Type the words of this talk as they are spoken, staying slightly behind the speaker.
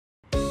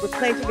We're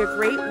planting a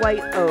great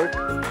white oak,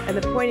 and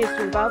the point is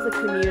to involve the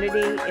community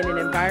in an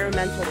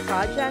environmental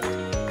project.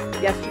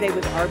 Yesterday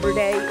was Arbor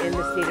Day in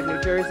the state of New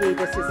Jersey.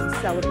 This is in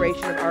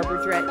celebration of Arbor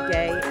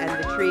Day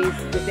and the trees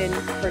within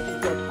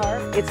Churchill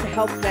Park. It's to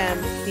help them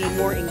be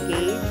more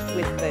engaged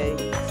with the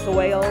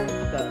soil,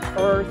 the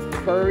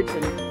earth, birds,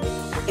 and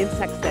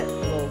insects that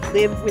will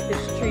live with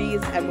the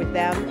trees and with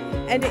them,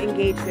 and to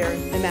engage their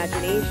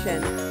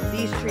imagination.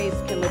 These trees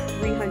can live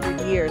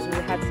 300 years, and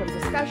we had some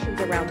discussions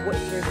around what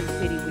Jersey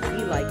City would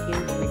be like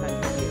in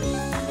 300 years.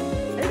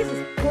 I think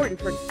it's important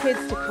for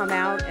kids to come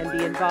out and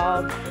be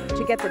involved,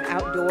 to get them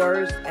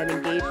outdoors and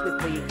engaged with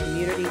the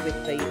community,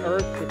 with the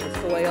earth, with the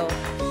soil.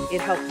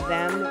 It helps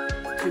them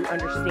to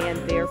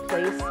understand their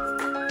place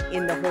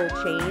in the whole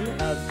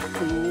chain of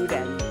food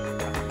and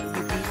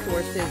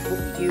resources,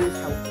 what we use,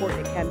 how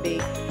important it can be,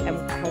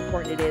 and how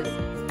important it is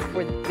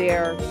for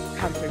their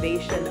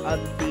conservation of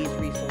these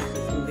resources.